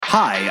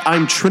Hi,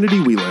 I'm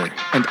Trinity Wheeler.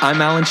 And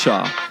I'm Alan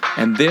Shaw,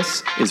 and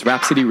this is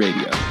Rhapsody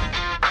Radio.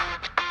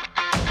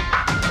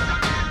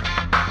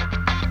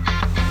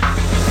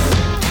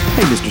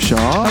 Hey, Mr.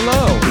 Shaw.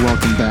 Hello.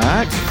 Welcome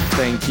back.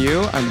 Thank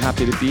you. I'm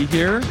happy to be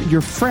here.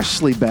 You're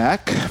freshly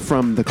back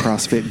from the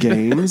CrossFit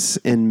Games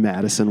in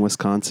Madison,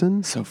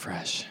 Wisconsin. So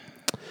fresh.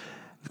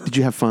 Did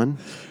you have fun?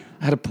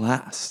 I had a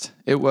blast.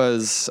 It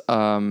was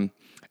a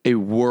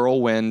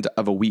whirlwind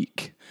of a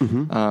week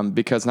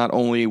because not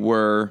only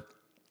were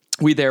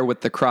we there with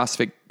the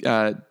CrossFit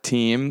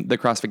team, the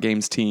CrossFit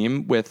Games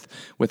team with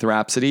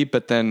Rhapsody,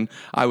 but then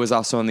I was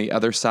also on the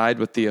other side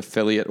with the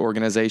affiliate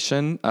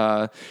organization,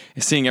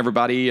 seeing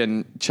everybody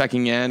and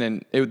checking in.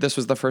 And this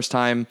was the first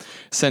time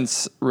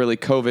since really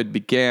COVID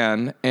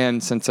began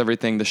and since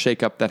everything, the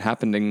shakeup that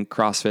happened in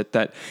CrossFit,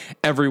 that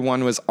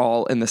everyone was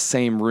all in the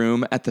same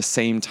room at the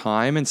same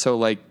time. And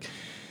so it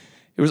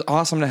was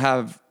awesome to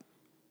have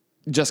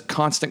just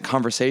constant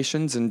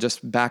conversations and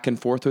just back and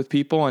forth with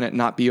people and it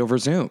not be over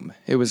Zoom.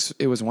 It was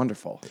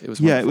wonderful.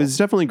 Yeah, it was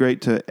definitely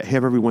great to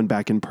have everyone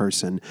back in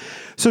person.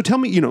 So tell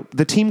me,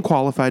 the team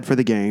qualified for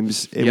the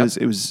games. It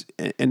was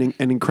an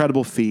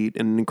incredible feat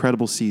and an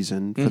incredible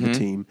season for the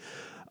team.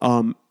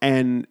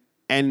 And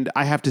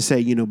I have to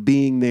say,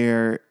 being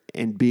there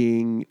and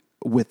being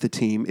with the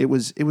team, it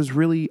was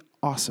really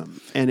awesome.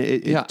 And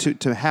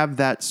to have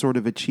that sort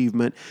of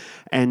achievement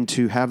and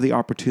to have the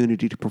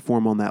opportunity to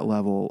perform on that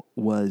level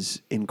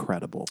was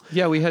incredible.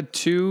 Yeah, we had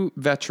two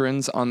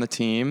veterans on the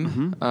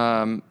team,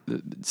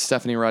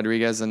 Stephanie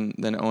Rodriguez and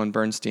then Owen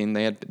Bernstein.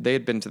 They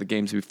had been to the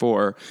games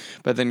before,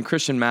 but then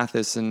Christian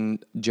Mathis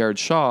and Jared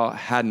Shaw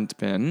hadn't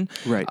been.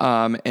 Right.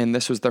 And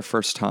this was their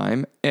first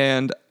time.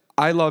 And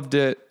I loved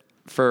it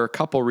for a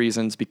couple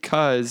reasons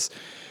because,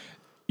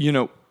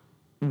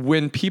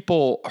 when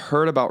people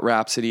heard about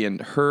Rhapsody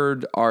and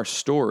heard our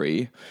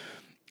story,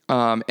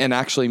 and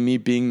actually me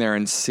being there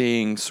and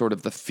seeing sort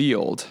of the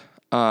field,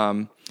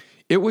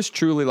 it was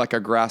truly like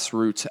a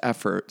grassroots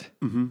effort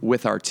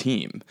with our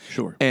team.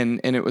 Sure. And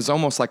it was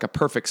almost like a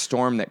perfect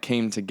storm that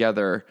came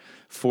together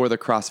for the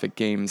CrossFit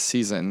Games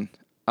season.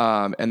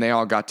 And they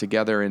all got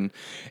together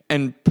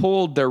and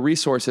pulled their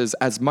resources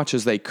as much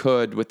as they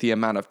could with the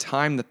amount of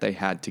time that they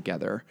had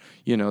together,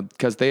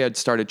 because they had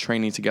started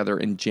training together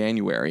in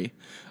January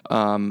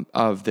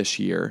of this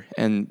year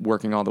and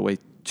working all the way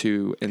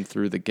to and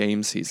through the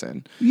game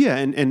season. Yeah,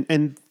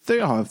 and they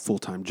all have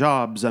full-time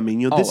jobs. I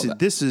mean,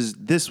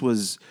 this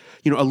was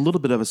a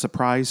little bit of a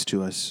surprise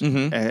to us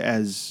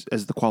as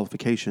the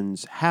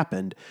qualifications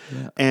happened,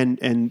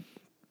 and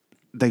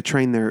they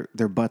train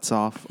their butts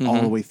off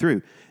all the way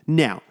through.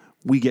 Now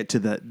we get to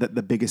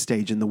the biggest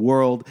stage in the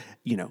world.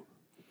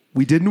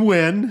 We didn't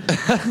win.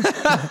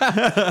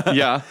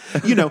 Yeah.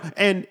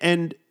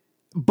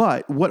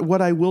 But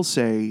what I will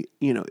say,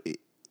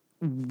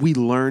 we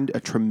learned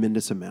a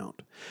tremendous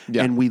amount,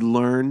 and we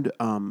learned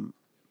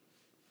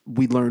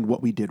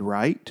what we did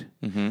right.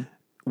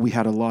 We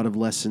had a lot of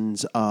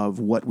lessons of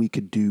what we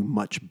could do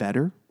much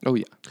better. Oh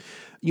yeah.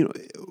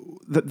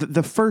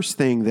 The first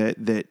thing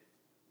that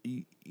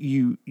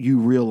you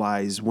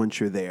realize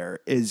once you're there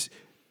is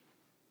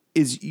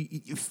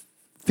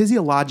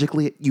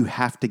physiologically you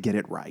have to get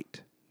it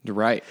right.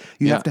 Right.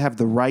 You have to have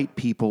the right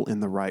people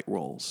in the right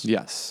roles.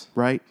 Yes.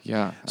 Right?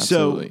 Yeah,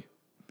 absolutely.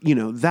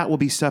 So, that will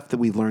be stuff that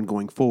we learn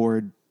going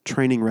forward,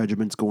 training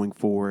regimens going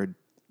forward.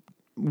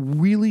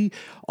 Really,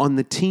 on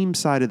the team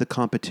side of the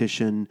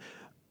competition,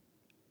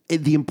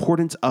 the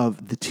importance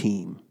of the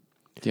team.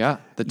 Yeah,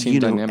 the team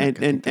dynamic. I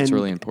think that's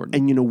really important.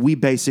 And, we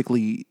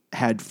basically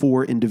had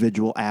 4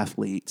 individual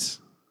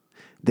athletes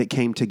that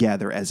came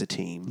together as a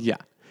team. Yeah.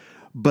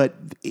 But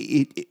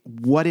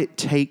what it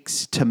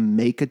takes to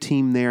make a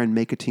team there and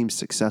make a team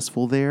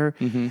successful there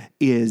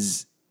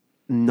is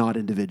not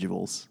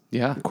individuals.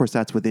 Yeah. Of course,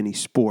 that's with any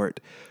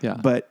sport. Yeah.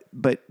 But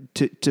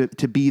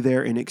to be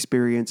there and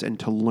experience and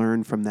to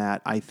learn from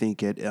that, I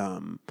think it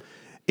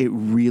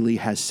really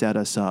has set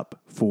us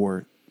up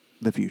for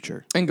the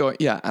future. And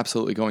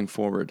absolutely going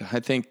forward.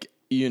 I think,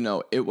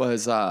 it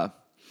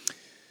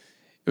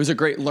was a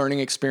great learning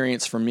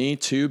experience for me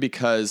too,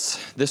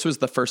 because this was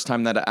the first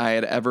time that I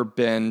had ever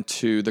been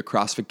to the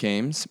CrossFit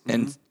Games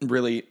and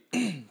really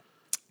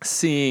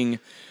seeing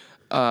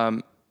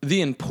the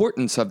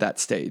importance of that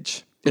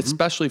stage,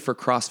 especially for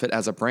CrossFit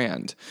as a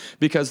brand,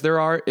 because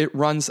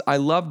I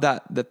love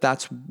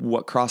that's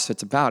what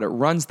CrossFit's about. It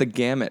runs the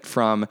gamut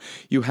from,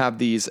 you have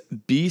these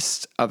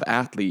beasts of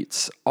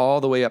athletes all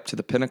the way up to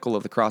the pinnacle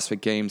of the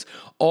CrossFit Games,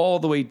 all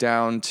the way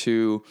down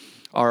to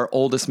our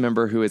oldest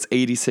member who is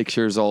 86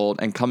 years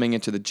old and coming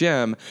into the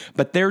gym,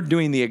 but they're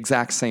doing the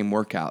exact same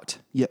workout,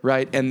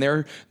 right? And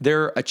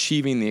they're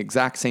achieving the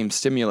exact same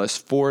stimulus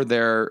for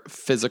their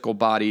physical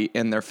body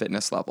and their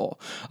fitness level.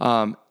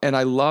 And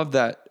I love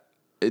that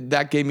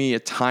gave me a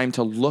time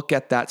to look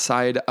at that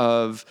side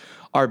of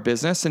our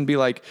business and be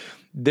like,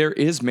 there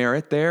is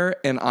merit there,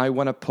 and I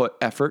want to put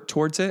effort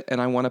towards it, and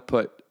I want to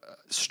put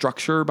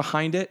structure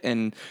behind it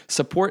and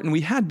support. And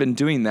we had been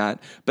doing that,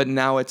 but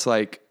now it's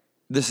like,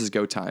 this is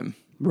go time.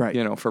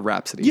 Right. for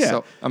Rhapsody. Yeah.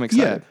 So I'm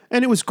excited. Yeah.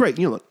 And it was great.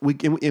 Look,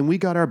 we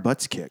got our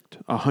butts kicked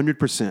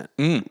 100%.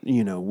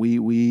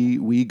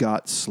 We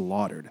got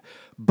slaughtered.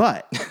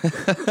 But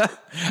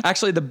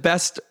actually, the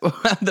best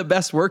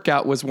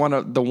workout was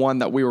the one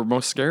that we were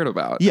most scared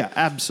about. Yeah,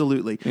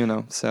 absolutely.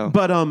 So.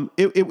 But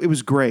it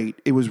was great.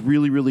 It was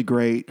really, really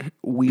great.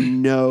 We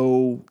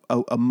know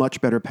a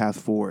much better path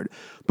forward.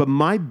 But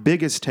my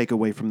biggest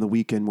takeaway from the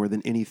weekend, more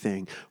than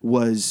anything,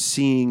 was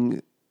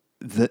seeing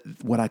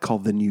what I call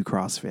the new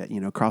CrossFit.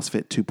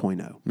 CrossFit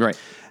 2.0. Right.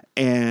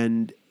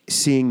 And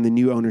seeing the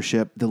new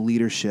ownership, the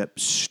leadership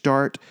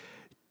start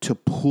to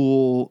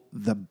pull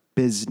the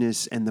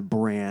business and the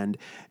brand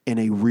in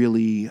a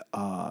really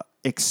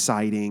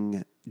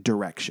exciting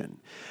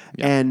direction.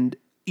 Yeah. And,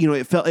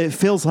 it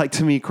feels like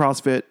to me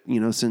CrossFit,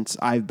 since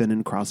I've been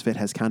in CrossFit,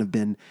 has kind of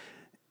been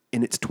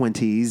in its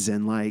 20s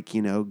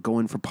and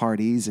going for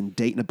parties and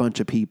dating a bunch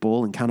of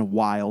people and kind of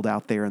wild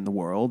out there in the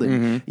world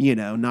and,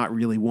 not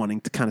really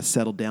wanting to kind of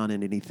settle down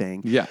in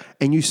anything. Yeah.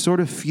 And you sort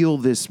of feel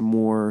this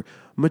more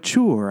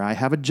mature. I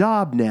have a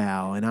job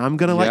now and I'm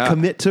going to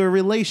commit to a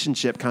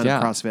relationship kind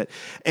of CrossFit.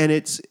 And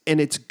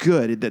it's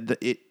good.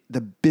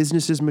 The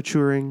business is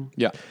maturing.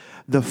 Yeah.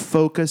 The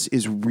focus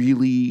is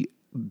really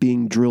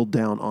being drilled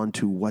down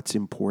onto what's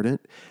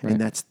important, and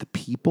that's the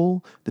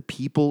people. The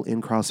people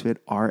in CrossFit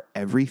are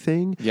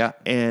everything. Yeah.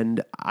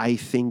 And I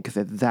think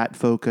that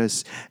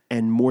focus,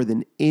 and more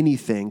than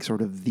anything,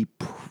 sort of the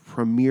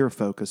premier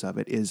focus of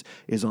it is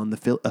on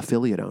the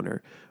affiliate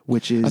owner,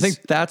 which is... I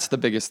think that's the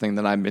biggest thing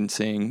that I've been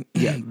seeing,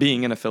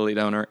 being an affiliate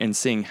owner and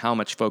seeing how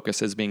much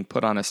focus is being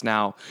put on us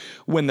now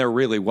when there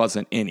really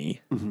wasn't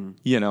any,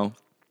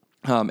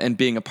 and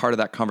being a part of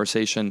that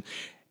conversation.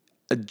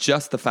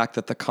 Just the fact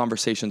that the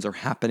conversations are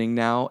happening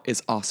now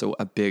is also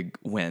a big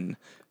win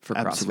for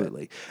CrossFit.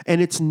 Absolutely.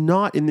 And it's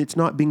not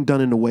being done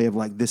in a way of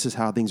like, this is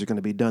how things are going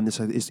to be done.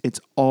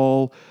 It's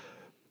all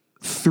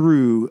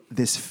through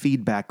this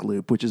feedback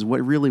loop, which is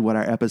what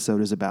our episode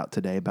is about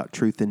today, about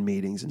truth in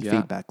meetings and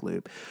feedback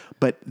loop.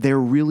 But they're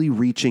really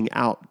reaching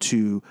out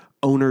to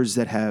owners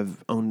that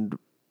have owned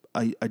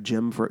a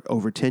gym for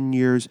over 10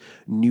 years,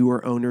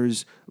 newer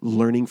owners,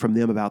 learning from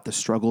them about the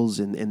struggles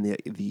and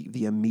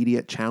the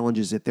immediate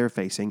challenges that they're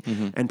facing,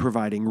 and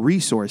providing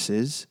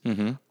resources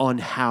on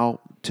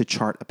how to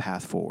chart a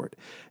path forward.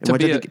 And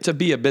to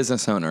be a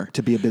business owner.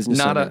 To be a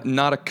business owner.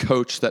 Not a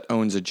coach that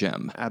owns a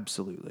gym.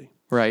 Absolutely.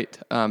 Right?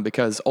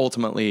 Because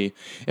ultimately,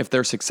 if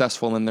they're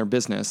successful in their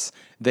business,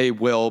 they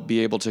will be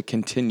able to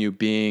continue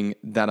being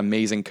that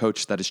amazing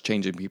coach that is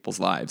changing people's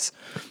lives.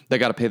 They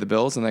got to pay the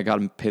bills, and they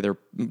got to pay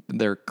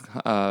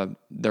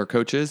their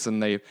coaches,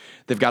 and they've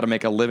got to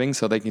make a living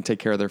so they can take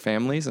care of their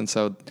families. And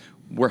so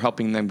we're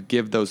helping them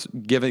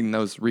giving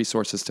those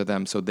resources to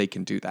them so they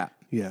can do that.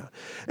 Yeah.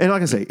 And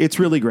like I say, it's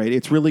really great.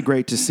 It's really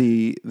great to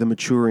see the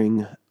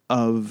maturing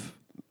of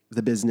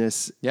the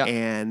business. Yeah.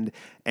 And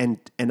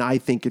I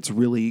think it's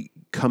really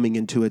coming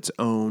into its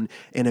own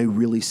in a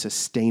really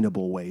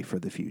sustainable way for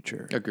the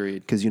future.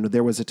 Agreed. Because,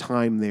 there was a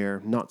time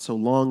there not so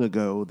long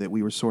ago that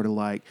we were sort of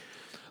like,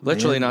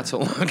 literally not so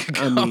long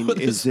ago. I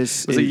mean, is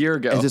this a year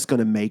ago? Is this going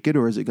to make it,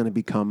 or is it going to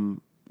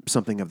become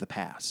something of the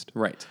past?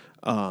 Right.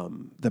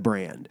 The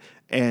brand.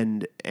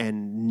 And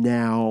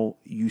now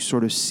you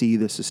sort of see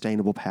the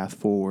sustainable path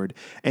forward,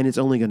 and it's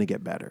only going to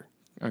get better.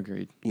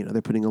 Agreed.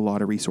 They're putting a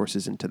lot of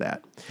resources into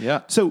that.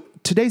 Yeah. So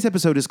today's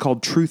episode is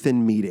called Truth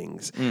in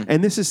Meetings.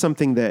 And this is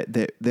something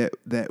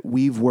that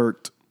we've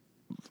worked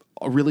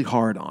really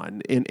hard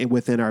on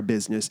within our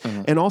business,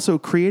 and also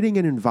creating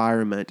an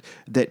environment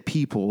that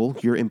people,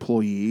 your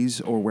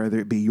employees, or whether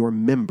it be your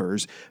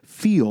members,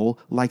 feel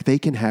like they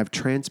can have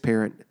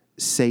transparent,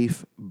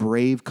 safe,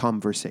 brave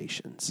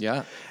conversations.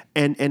 Yeah.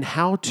 And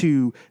how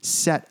to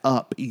set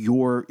up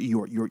your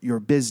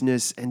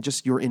business and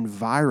just your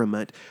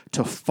environment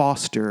to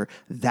foster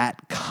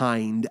that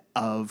kind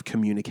of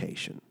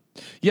communication.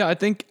 Yeah, I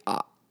think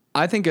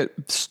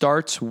it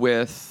starts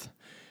with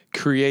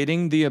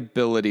creating the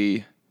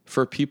ability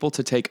for people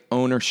to take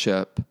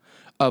ownership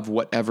of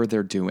whatever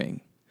they're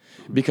doing.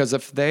 Because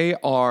if they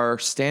are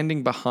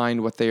standing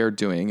behind what they are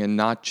doing and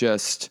not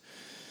just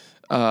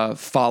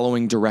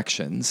following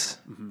directions,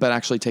 but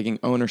actually taking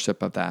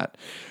ownership of that,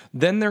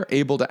 then they're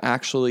able to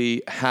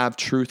actually have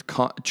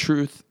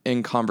truth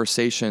in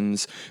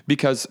conversations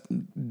because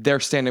they're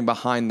standing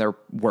behind their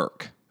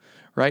work,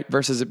 right?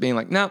 Versus it being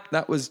like, no,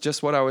 that was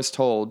just what I was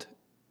told.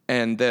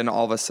 And then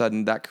all of a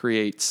sudden that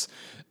creates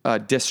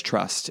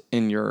distrust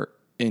in your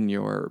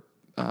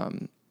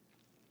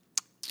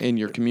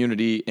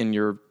community, in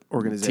your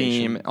organization,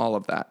 team, all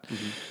of that.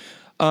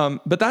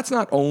 But that's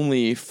not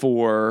only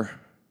for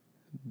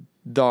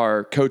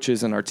our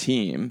coaches and our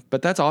team,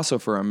 but that's also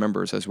for our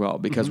members as well,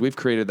 because we've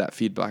created that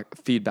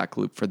feedback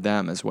loop for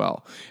them as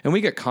well. And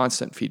we get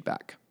constant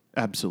feedback.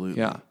 Absolutely.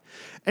 Yeah.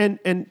 And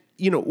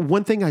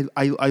one thing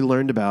I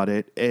learned about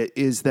it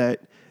is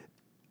that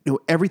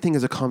everything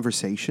is a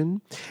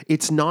conversation.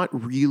 It's not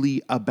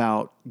really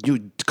about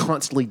you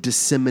constantly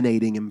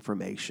disseminating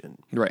information.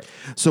 Right.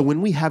 So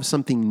when we have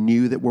something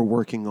new that we're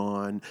working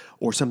on,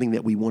 or something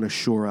that we want to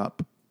shore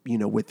up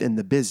within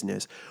the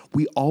business,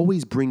 we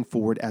always bring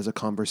forward as a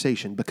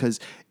conversation, because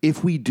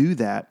if we do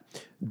that,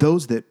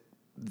 those that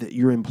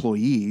your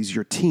employees,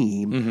 your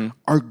team,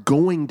 are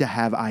going to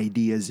have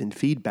ideas and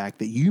feedback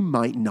that you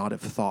might not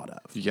have thought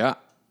of. Yeah.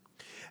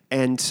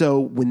 And so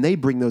when they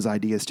bring those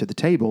ideas to the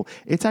table,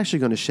 it's actually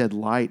going to shed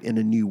light in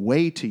a new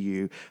way to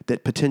you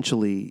that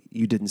potentially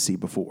you didn't see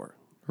before.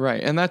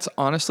 Right. And that's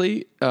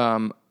honestly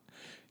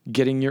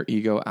getting your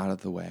ego out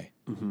of the way.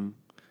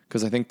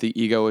 Because I think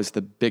the ego is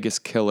the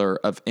biggest killer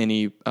of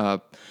any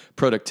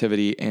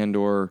productivity and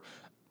or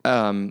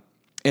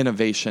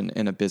innovation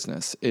in a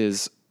business,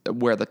 is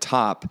where the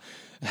top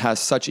has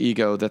such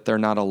ego that they're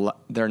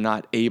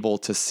not able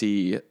to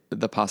see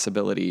the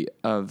possibility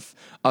of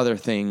other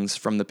things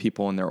from the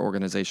people in their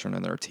organization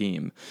and their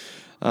team.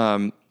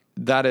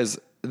 That is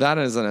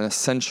an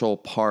essential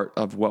part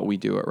of what we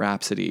do at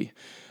Rhapsody.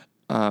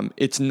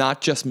 It's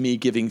not just me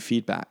giving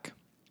feedback.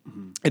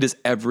 It is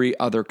every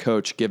other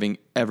coach giving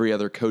every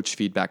other coach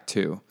feedback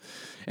too.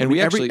 And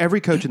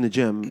every coach in the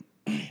gym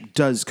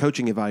does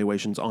coaching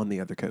evaluations on the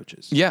other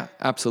coaches. Yeah,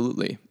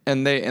 absolutely.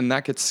 And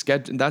that gets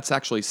scheduled. That's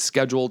actually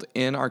scheduled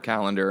in our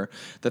calendar,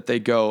 that they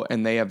go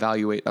and they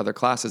evaluate other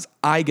classes.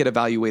 I get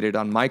evaluated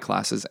on my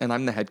classes, and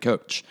I'm the head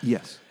coach.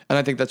 Yes. And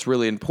I think that's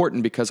really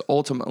important, because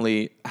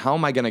ultimately, how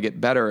am I going to get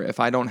better if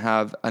I don't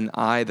have an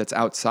eye that's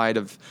outside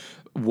of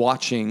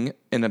watching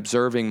and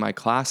observing my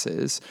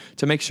classes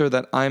to make sure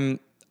that I'm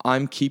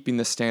keeping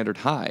the standard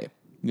high,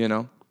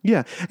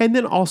 Yeah. And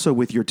then also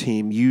with your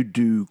team, you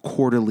do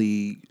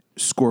quarterly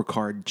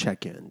scorecard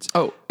check-ins.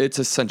 Oh, it's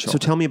essential. So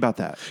tell me about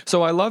that.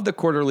 So I love the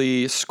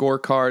quarterly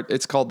scorecard.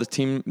 It's called the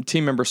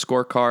team member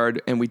scorecard,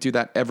 and we do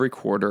that every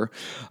quarter.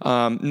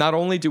 Not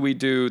only do we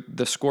do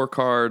the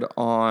scorecard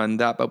on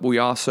that, but we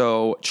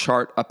also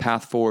chart a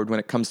path forward when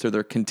it comes to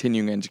their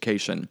continuing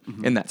education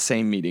in that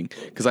same meeting,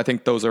 because I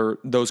think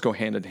those go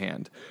hand in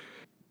hand.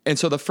 And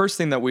so the first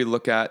thing that we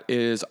look at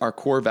is our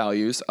core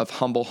values of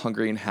humble,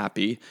 hungry, and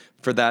happy.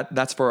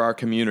 That's for our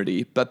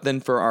community. But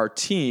then for our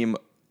team,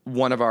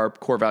 one of our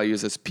core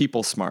values is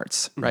people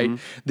smarts, right?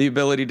 The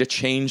ability to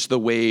change the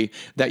way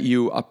that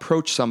you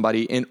approach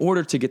somebody in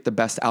order to get the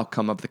best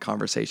outcome of the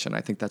conversation.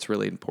 I think that's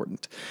really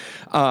important.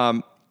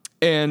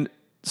 And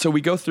so we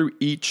go through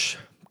each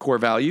core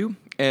value,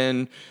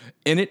 and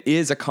it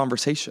is a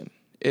conversation.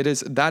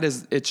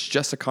 It's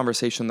just a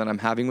conversation that I'm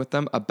having with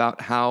them about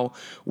how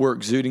we're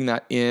exuding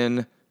that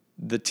in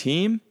the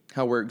team,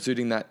 how we're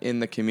exuding that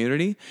in the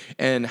community,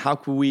 and how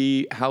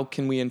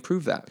can we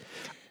improve that?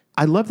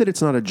 I love that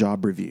it's not a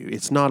job review.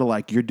 It's not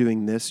like you're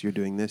doing this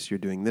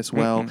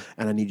well,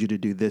 and I need you to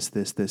do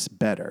this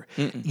better.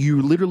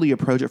 You literally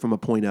approach it from a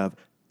point of,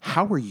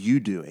 how are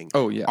you doing?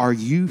 Oh, yeah. Are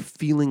you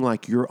feeling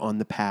like you're on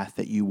the path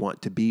that you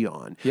want to be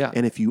on? Yeah.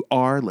 And if you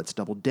are, let's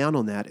double down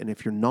on that. And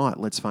if you're not,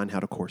 let's find how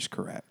to course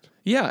correct.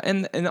 Yeah,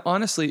 and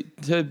honestly,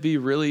 to be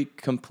really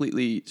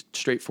completely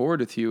straightforward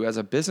with you, as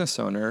a business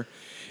owner,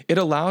 it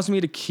allows me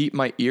to keep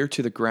my ear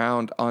to the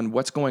ground on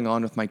what's going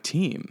on with my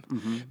team.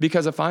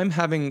 Because if I'm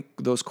having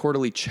those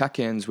quarterly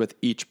check-ins with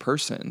each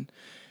person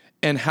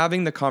and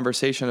having the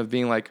conversation of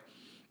being like,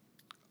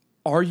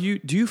 do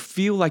you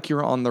feel like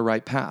you're on the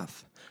right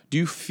path? Do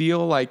you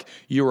feel like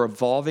you're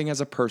evolving as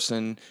a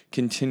person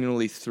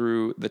continually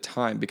through the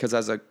time? Because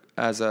as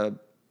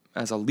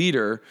a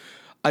leader,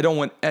 I don't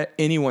want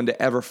anyone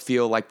to ever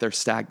feel like they're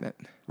stagnant,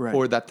 right,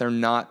 or that they're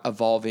not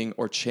evolving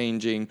or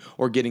changing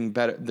or getting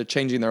better. They're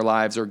changing their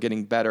lives or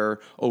getting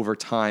better over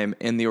time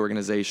in the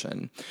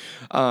organization.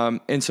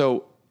 And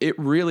so it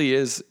really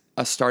is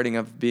a starting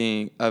of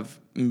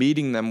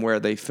meeting them where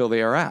they feel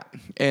they are at,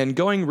 and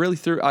going really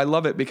through. I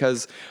love it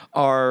because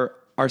our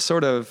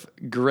sort of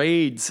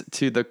grades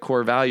to the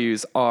core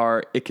values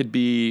are, it could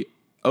be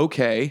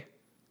okay,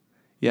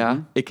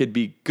 yeah, it could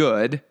be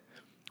good,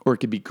 or it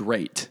could be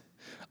great.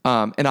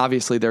 And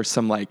obviously there's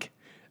some like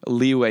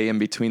leeway in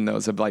between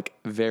those of like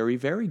very,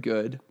 very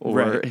good, or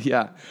right,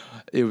 yeah,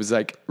 it was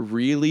like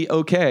really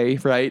okay,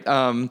 right?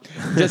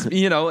 Just,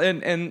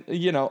 and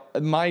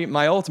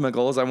my ultimate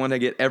goal is I want to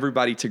get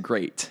everybody to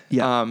great.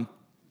 Yeah.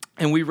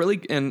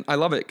 And I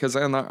love it because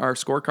on our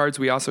scorecards,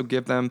 we also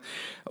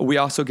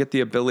get the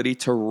ability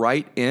to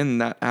write in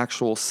that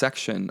actual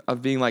section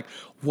of being like,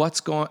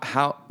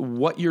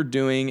 what you're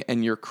doing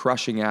and you're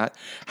crushing at,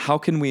 how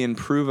can we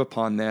improve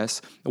upon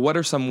this? What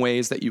are some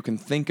ways that you can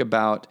think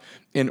about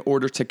in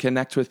order to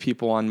connect with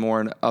people on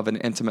more of an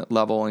intimate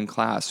level in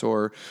class?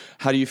 Or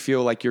how do you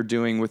feel like you're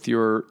doing with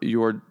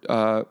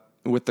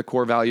with the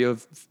core value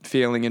of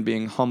feeling and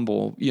being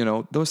humble,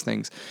 those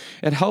things.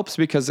 It helps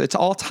because it's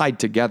all tied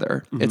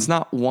together. It's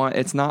not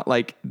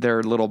like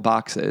they're little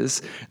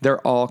boxes.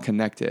 They're all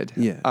connected.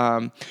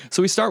 Yeah.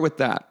 So we start with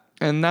that.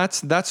 And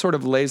that sort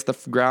of lays the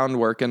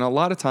groundwork. And a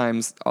lot of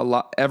times,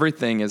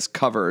 everything is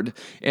covered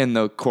in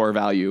the core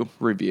value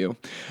review.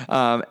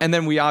 And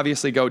then we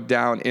obviously go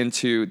down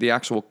into the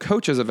actual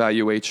coach's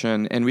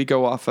evaluation, and we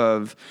go off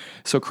of,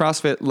 so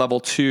CrossFit Level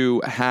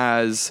 2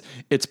 has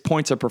its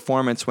points of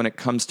performance when it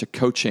comes to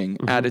coaching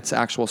at its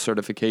actual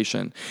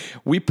certification.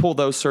 We pull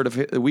those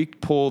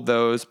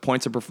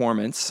points of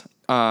performance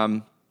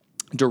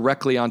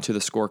directly onto the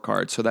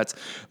scorecard. So that's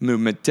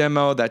movement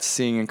demo, that's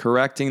seeing and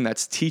correcting,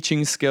 that's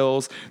teaching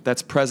skills,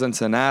 that's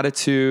presence and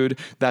attitude,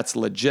 that's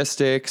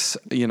logistics,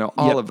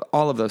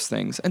 all of those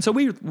things. And so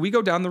we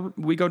go down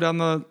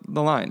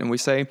the line and we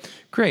say,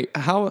 great,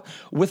 how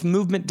with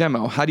movement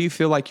demo, how do you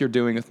feel like you're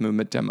doing with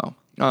movement demo?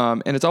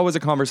 And it's always a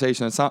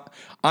conversation.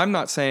 I'm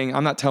not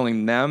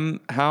telling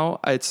them how.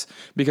 It's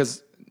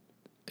because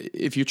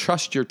if you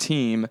trust your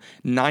team,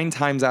 9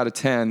 times out of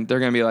 10, they're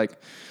going to be like,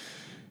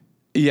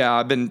 yeah,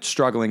 I've been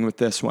struggling with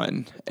this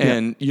one.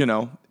 And,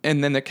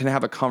 and then it can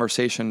have a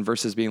conversation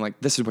versus being like,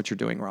 this is what you're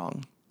doing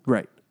wrong.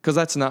 Right. Because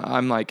that's not,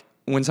 I'm like,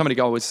 when somebody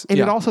always... And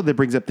it also that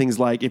brings up things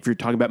like, if you're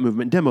talking about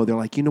movement demo, they're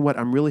like, you know what,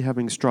 I'm really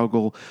having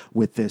struggle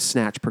with this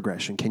snatch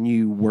progression. Can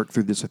you work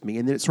through this with me?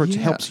 And then it sort of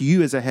helps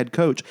you as a head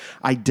coach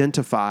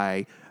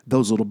identify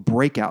those little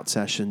breakout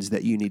sessions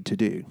that you need to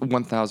do.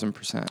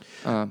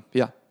 1,000%.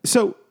 Yeah.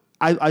 So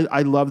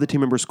I love the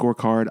team member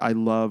scorecard. I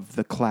love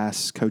the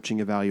class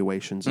coaching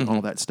evaluations and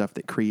all that stuff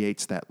that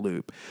creates that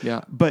loop.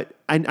 Yeah. But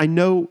I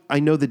know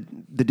that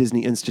the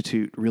Disney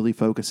Institute really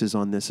focuses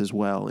on this as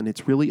well. And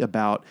it's really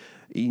about,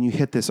 and you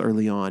hit this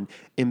early on,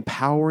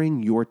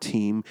 empowering your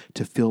team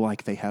to feel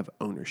like they have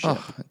ownership.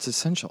 Oh, it's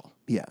essential.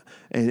 Yeah.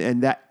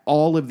 And that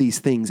all of these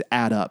things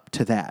add up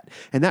to that.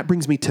 And that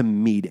brings me to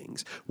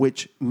meetings,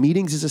 which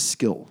meetings is a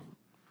skill.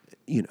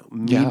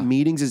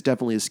 Meetings is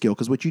definitely a skill,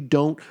 because what you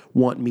don't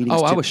want meetings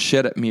I was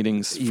shit at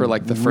meetings for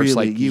like the first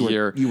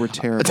year. You were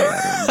terrible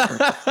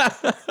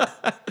at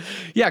it.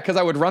 Yeah, because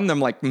I would run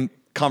them like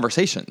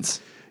conversations.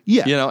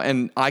 Yeah.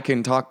 And I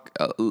can talk,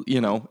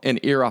 an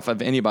ear off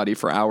of anybody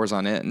for hours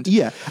on end.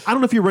 Yeah. I don't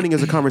know if you're running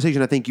as a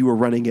conversation. I think you were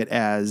running it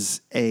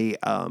as a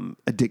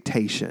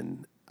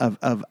dictation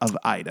of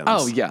items.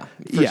 Oh yeah,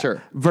 for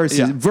sure.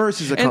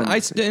 Versus a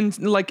conversation.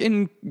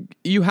 And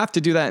you have to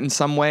do that in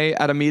some way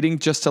at a meeting,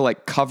 just to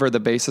like cover the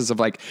bases of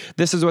like,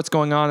 this is what's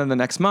going on in the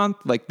next month.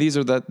 Like these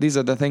are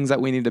the things that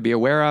we need to be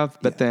aware of.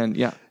 But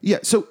then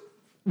So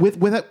with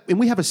that, and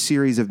we have a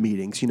series of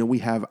meetings. We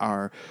have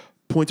our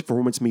points of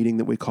performance meeting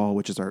that we call,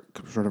 which is our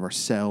sort of our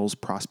sales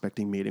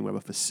prospecting meeting. We have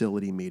a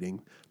facility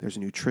meeting. There's a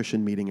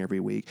nutrition meeting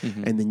every week,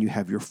 and then you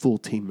have your full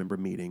team member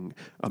meeting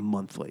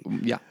monthly.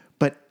 Yeah.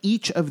 But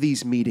each of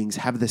these meetings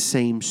have the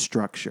same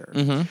structure.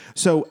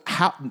 So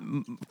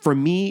for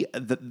me,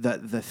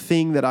 the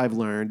thing that I've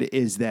learned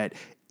is that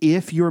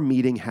if your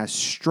meeting has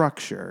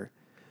structure,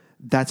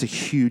 that's a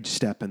huge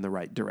step in the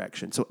right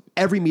direction. So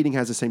every meeting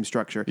has the same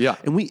structure. Yeah.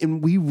 And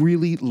we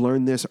really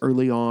learned this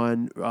early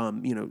on.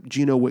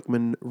 Gino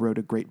Wickman wrote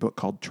a great book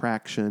called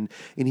Traction,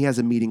 and he has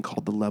a meeting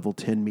called the Level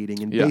 10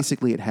 meeting. And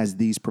basically it has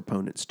these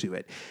proponents to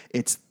it.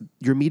 It's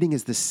your meeting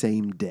is the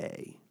same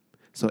day.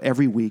 So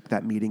every week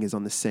that meeting is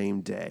on the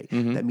same day.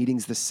 That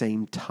meeting's the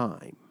same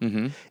time.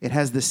 It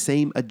has the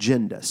same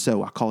agenda.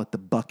 So I call it the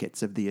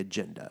buckets of the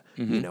agenda.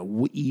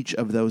 Each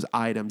of those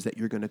items that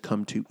you're going to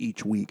come to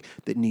each week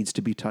that needs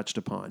to be touched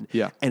upon.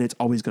 Yeah. And it's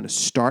always going to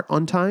start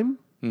on time.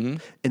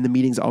 And the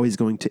meeting's always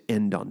going to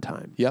end on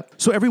time. Yep.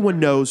 So everyone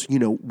knows,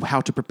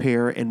 how to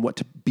prepare and what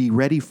to be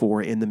ready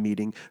for in the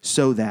meeting,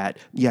 so that,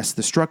 yes,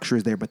 the structure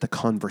is there, but the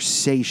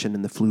conversation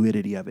and the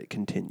fluidity of it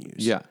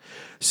continues. Yeah.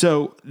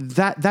 So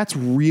that's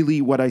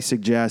really what I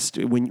suggest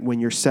when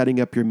you're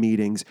setting up your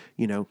meetings.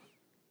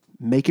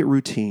 Make it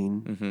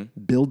routine,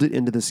 build it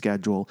into the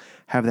schedule,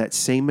 have that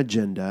same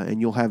agenda,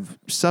 and you'll have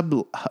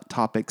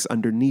subtopics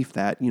underneath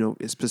that,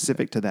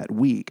 specific to that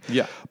week.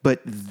 Yeah.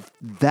 But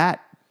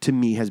that, to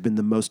me, has been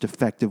the most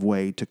effective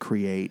way to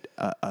create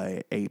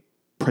a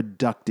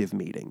productive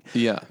meeting.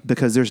 Yeah.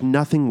 Because there's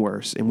nothing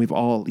worse, and we've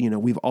all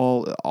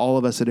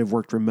of us that have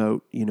worked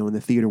remote, in the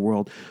theater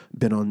world,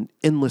 been on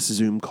endless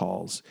Zoom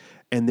calls.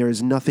 And there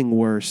is nothing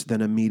worse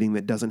than a meeting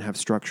that doesn't have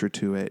structure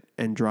to it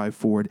and drive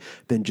forward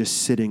than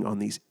just sitting on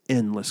these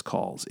endless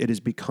calls. It has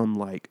become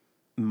like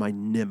my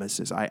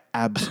nemesis.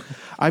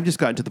 I've just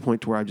gotten to the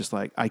point to where I'm just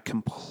like, I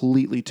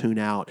completely tune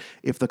out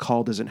if the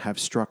call doesn't have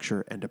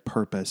structure and a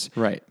purpose.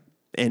 Right.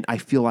 And I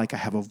feel like I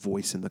have a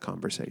voice in the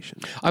conversation.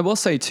 I will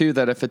say too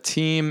that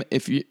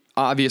if you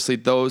obviously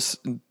those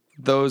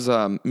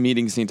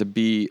meetings need to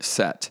be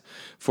set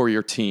for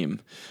your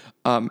team.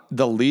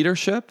 The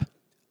leadership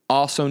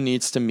also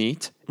needs to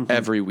meet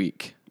every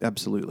week.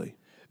 Absolutely.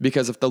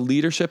 Because if the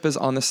leadership is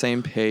on the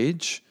same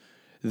page,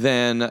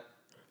 then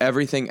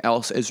everything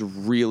else is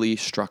really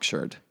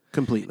structured.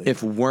 Completely.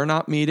 If we're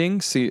not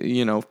meeting,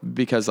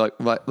 because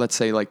let's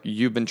say like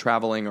you've been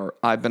traveling or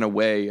I've been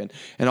away and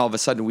all of a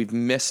sudden we've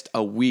missed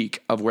a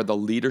week of where the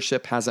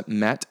leadership hasn't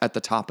met at the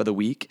top of the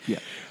week. Yeah.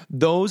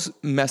 Those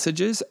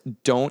messages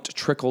don't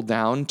trickle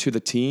down to the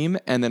team,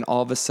 and then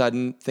all of a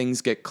sudden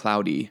things get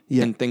cloudy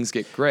and things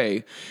get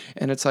gray.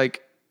 And it's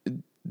like,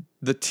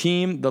 the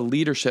team, the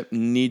leadership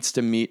needs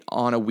to meet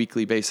on a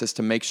weekly basis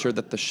to make sure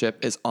that the ship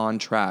is on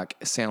track,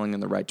 sailing in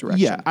the right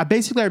direction. Yeah.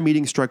 Basically, our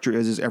meeting structure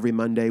is every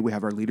Monday we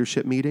have our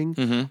leadership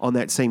meeting. On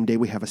that same day,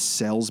 we have a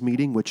sales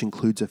meeting, which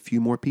includes a few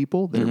more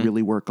people that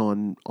really work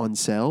on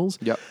sales.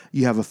 Yep.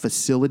 You have a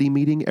facility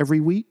meeting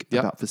every week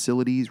about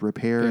facilities,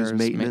 repairs,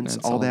 maintenance,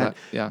 all that.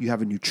 Yeah. You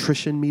have a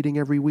nutrition meeting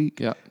every week.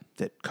 Yep.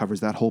 that covers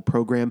that whole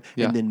program.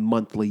 Yeah. And then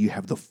monthly, you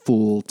have the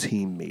full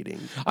team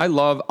meeting. I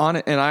love I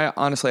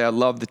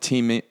love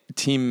the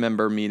team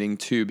member meeting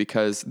too,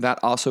 because that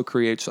also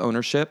creates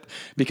ownership,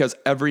 because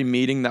every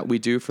meeting that we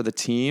do for the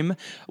team,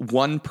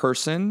 one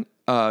person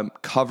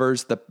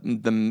covers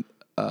the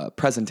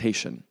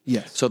presentation.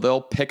 Yes. So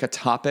they'll pick a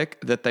topic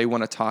that they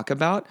want to talk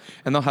about,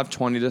 and they'll have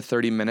 20 to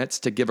 30 minutes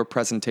to give a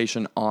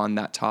presentation on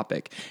that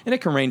topic. And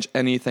it can range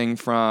anything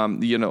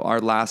from,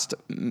 our last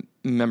team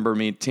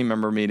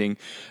member meeting,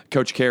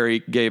 Coach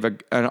Carey gave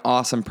an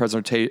awesome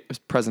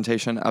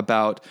presentation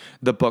about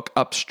the book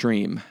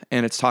Upstream,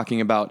 and it's talking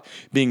about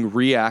being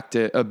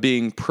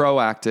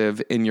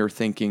proactive in your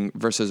thinking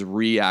versus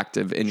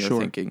reactive in your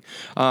thinking.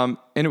 And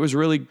it was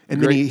really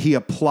and great. then he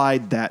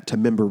applied that to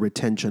member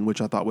retention, which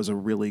I thought was a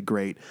really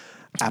great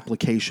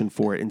application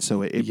for it. And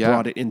so it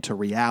brought it into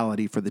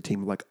reality for the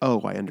team. Like,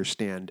 oh, I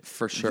understand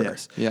for sure.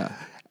 this. Yeah.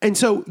 And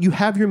so you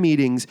have your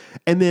meetings,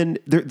 and then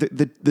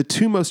the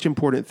two most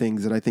important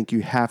things that I think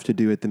you have to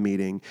do at the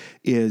meeting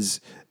is,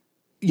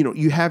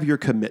 you have your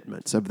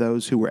commitments of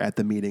those who were at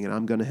the meeting, and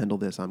I'm going to handle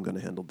this, I'm going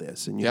to handle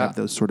this, and you have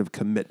those sort of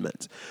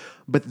commitments.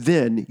 But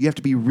then you have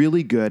to be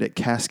really good at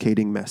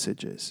cascading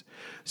messages.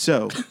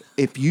 So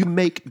if you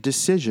make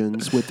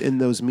decisions within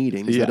those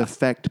meetings that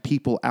affect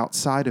people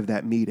outside of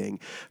that meeting,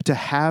 to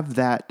have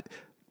that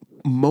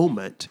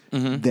moment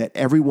that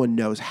everyone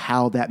knows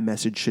how that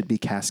message should be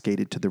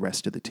cascaded to the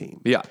rest of the team.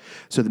 Yeah.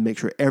 So to make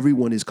sure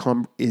everyone is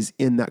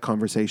in that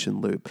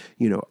conversation loop.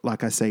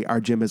 Like I say,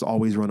 our gym is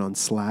always run on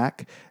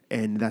Slack,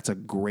 and that's a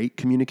great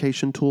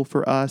communication tool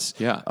for us.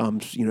 Yeah.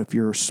 If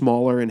you're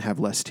smaller and have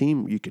less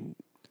team, you can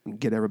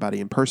get everybody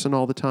in person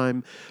all the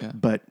time. Yeah.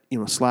 But,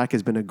 Slack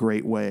has been a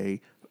great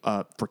way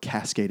for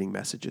cascading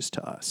messages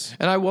to us.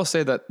 And I will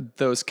say that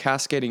those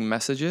cascading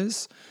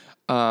messages,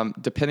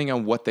 depending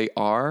on what they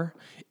are,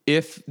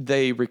 if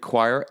they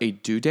require a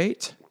due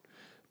date,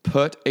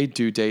 put a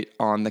due date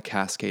on the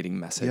cascading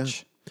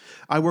message. Yeah.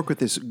 I work with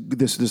this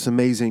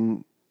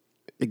amazing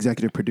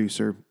executive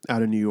producer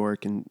out of New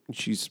York, and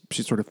she's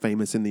sort of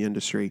famous in the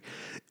industry,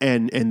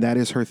 and that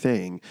is her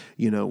thing.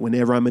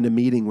 Whenever I'm in a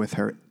meeting with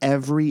her,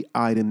 every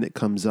item that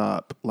comes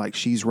up, like,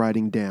 she's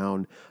writing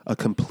down a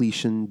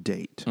completion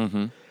date,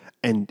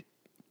 and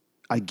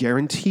I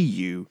guarantee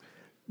you,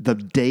 the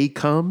day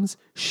comes,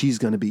 she's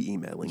going to be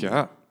emailing you.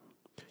 Sure.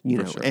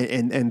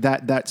 And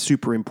that's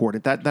super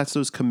important. That's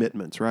those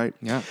commitments, right?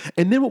 Yeah.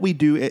 And then what we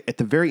do at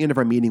the very end of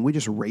our meeting, we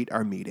just rate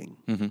our meeting.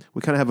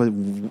 We kind of have a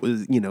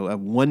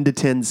 1 to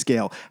 10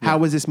 scale. How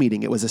was this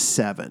meeting? It was a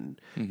 7.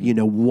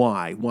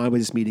 Why? Why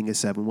was this meeting a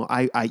 7? Well,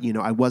 I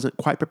wasn't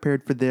quite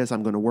prepared for this.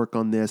 I'm going to work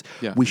on this.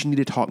 Yeah. We should need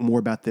to talk more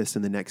about this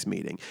in the next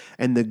meeting.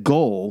 And the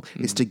goal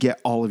is to get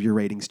all of your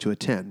ratings to a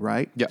 10,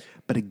 right? Yeah.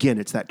 But again,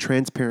 it's that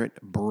transparent,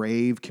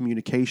 brave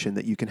communication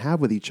that you can have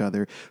with each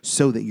other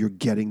so that you're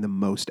getting the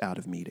most out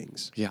of meetings.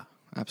 Yeah,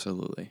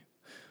 absolutely.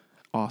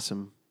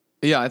 Awesome.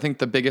 Yeah, I think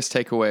the biggest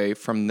takeaway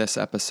from this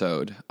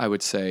episode, I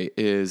would say,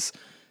 is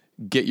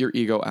get your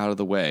ego out of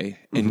the way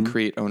and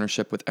create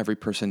ownership with every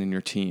person in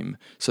your team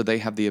so they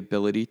have the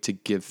ability to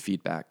give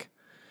feedback,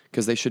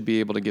 because they should be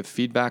able to give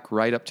feedback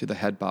right up to the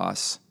head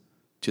boss,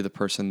 to the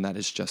person that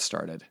has just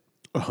started.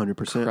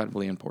 100%.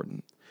 Incredibly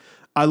important.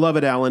 I love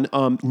it, Alan.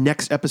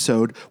 Next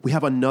episode, we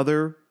have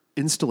another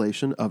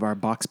installation of our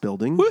box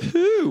building.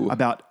 Woohoo!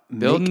 About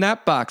building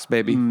that box,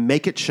 baby.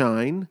 Make it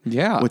shine.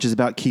 Yeah. Which is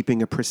about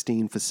keeping a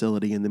pristine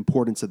facility and the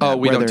importance of that. Oh,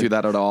 we don't do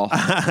that at all.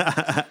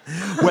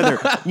 Whether,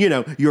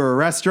 you're a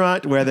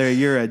restaurant, whether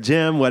you're a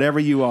gym, whatever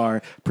you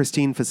are,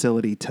 pristine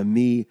facility to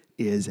me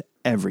is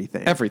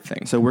everything.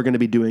 Everything. So we're going to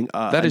be doing...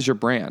 that is your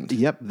brand.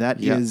 Yep,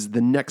 that is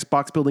the next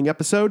box building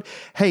episode.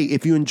 Hey,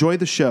 if you enjoy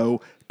the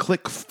show,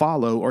 click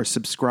follow or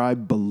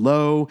subscribe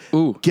below.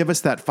 Ooh. Give us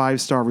that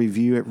 5-star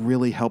review. It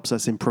really helps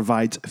us and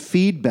provides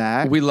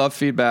feedback. We love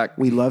feedback.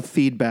 We love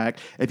feedback.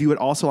 If you would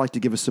also like to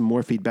give us some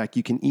more feedback,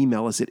 you can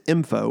email us at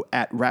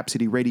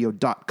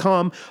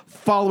info@rhapsodyradio.com.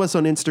 Follow us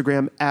on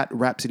Instagram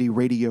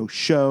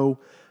 @RhapsodyRadioShow.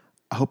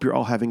 I hope you're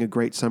all having a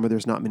great summer.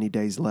 There's not many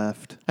days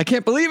left. I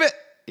can't believe it.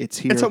 It's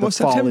here. It's almost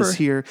the fall September. is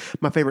here.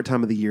 My favorite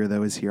time of the year,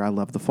 though, is here. I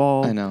love the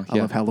fall. I know. I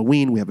love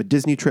Halloween. We have a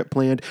Disney trip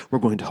planned. We're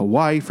going to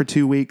Hawaii for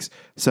 2 weeks.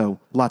 So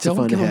lots of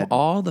fun give ahead. them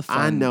all the fun.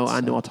 I know.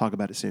 I'll talk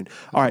about it soon.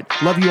 All right.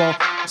 Love you all.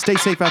 Stay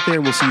safe out there,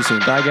 and we'll see you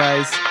soon. Bye,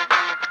 guys.